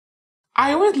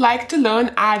I would like to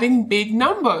learn adding big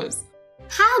numbers.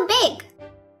 How big?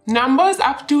 Numbers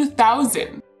up to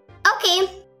 1,000.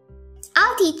 Okay,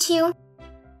 I'll teach you.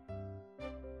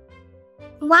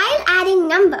 While adding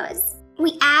numbers,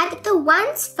 we add the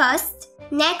ones first,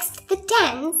 next the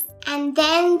tens, and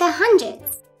then the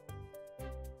hundreds.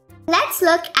 Let's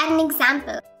look at an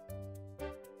example.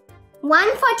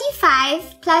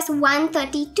 145 plus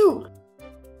 132.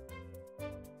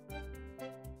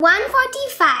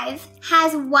 145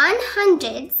 has 1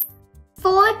 hundreds,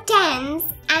 4 tens,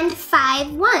 and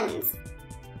 5 ones.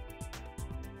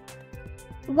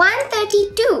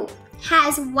 132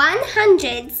 has 1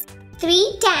 hundreds,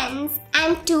 3 tens,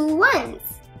 and 2 ones.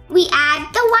 We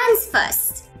add the ones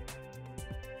first.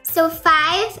 So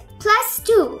 5 plus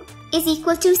 2 is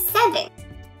equal to 7.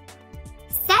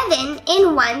 7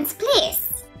 in ones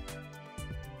place.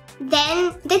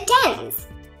 Then the tens.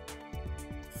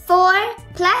 4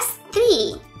 plus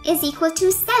 3 is equal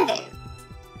to 7.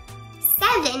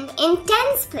 7 in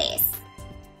tens place.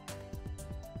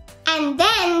 And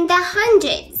then the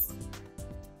hundreds.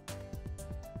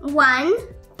 1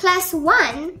 plus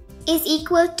 1 is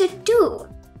equal to 2.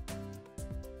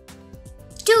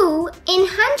 2 in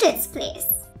hundreds place.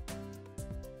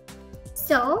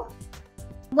 So,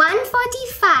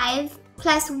 145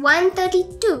 plus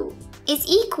 132 is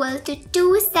equal to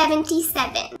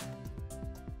 277.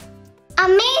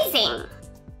 Amazing!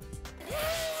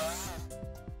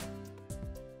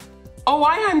 Oh,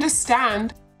 I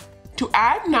understand. To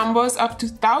add numbers up to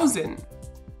 1,000,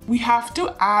 we have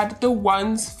to add the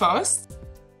ones first,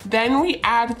 then we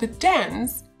add the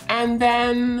tens, and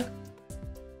then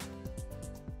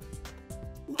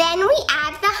we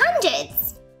add the hundreds.